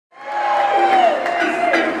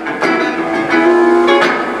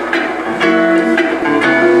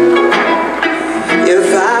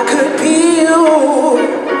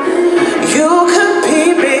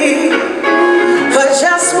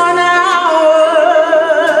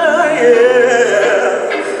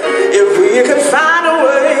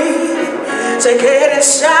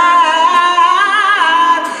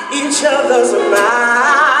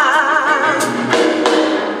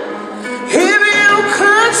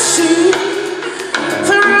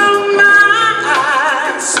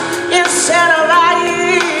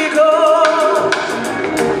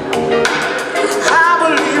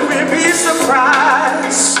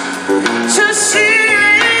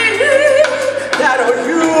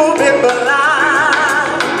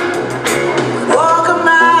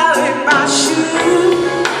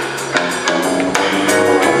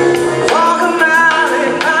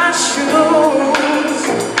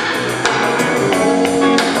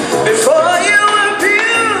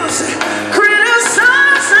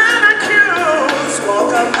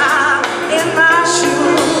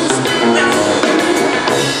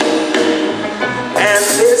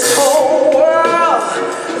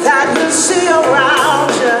see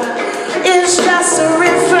around you is just a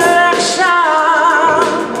reflection.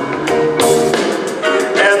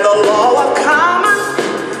 And the law of karma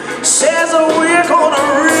says that we're gonna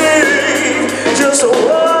reap just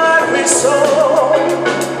what we sow.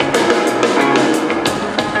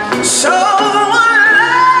 So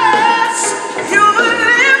unless you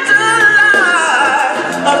live a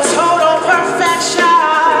life of total perfection,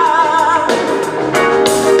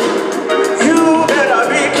 you better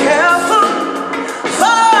be careful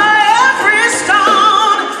for every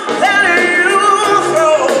stone that you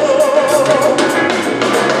throw.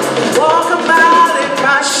 Walk a mile in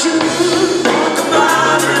my shoes. Walk a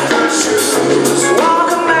mile in my shoes. Walk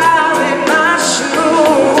a mile in my shoes.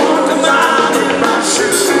 Walk a mile in my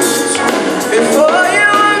shoes. Before you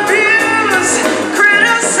abuse,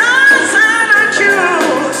 criticize, and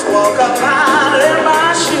accuse. Walk a mile in my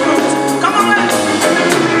shoes. Come on, man.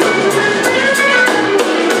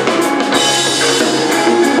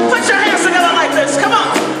 Put your hands together like this. Come on.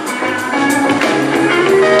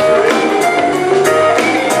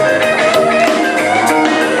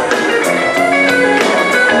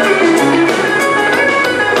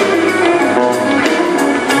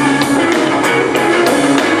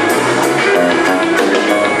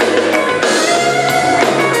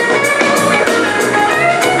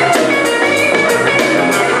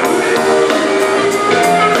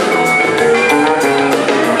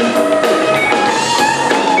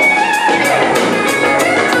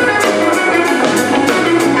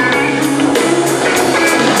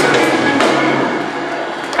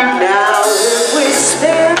 Now if we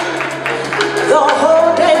spend the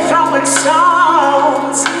whole day throwing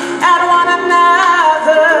stones at one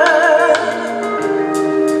another,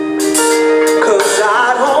 'cause I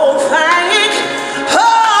don't think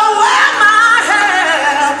I'll wear my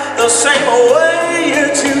hair the same way you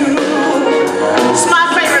do. It's my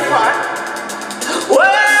favorite part. Well,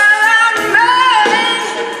 I may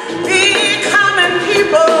be common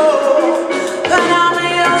people, but I'm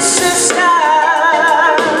your sister.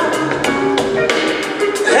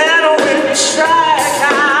 Strike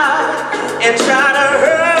out and try to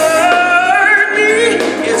hurt me,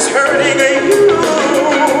 it's hurting you.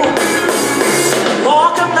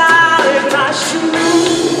 Walk a mile in my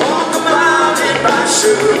shoes. Walk a mile in my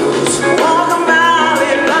shoes. Walk a mile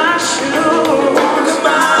in my shoes. Walk a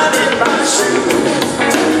mile in my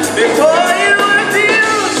shoes. Before you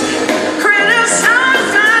abuse,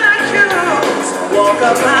 criticize, and accuse. Walk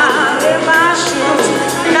a mile in my shoes.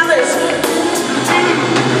 Now listen.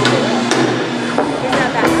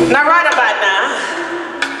 Now right about now,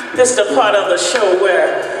 this is the part of the show where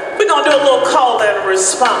we're going to do a little call and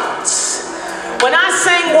response. When I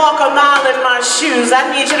sing walk a mile in my shoes, I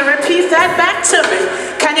need you to repeat that back to me.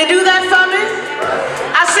 Can you do that for me?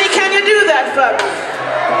 I say, can you do that for me?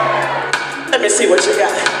 Let me see what you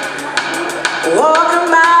got. Walk a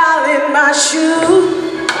mile in my shoes.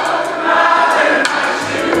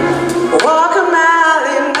 Walk a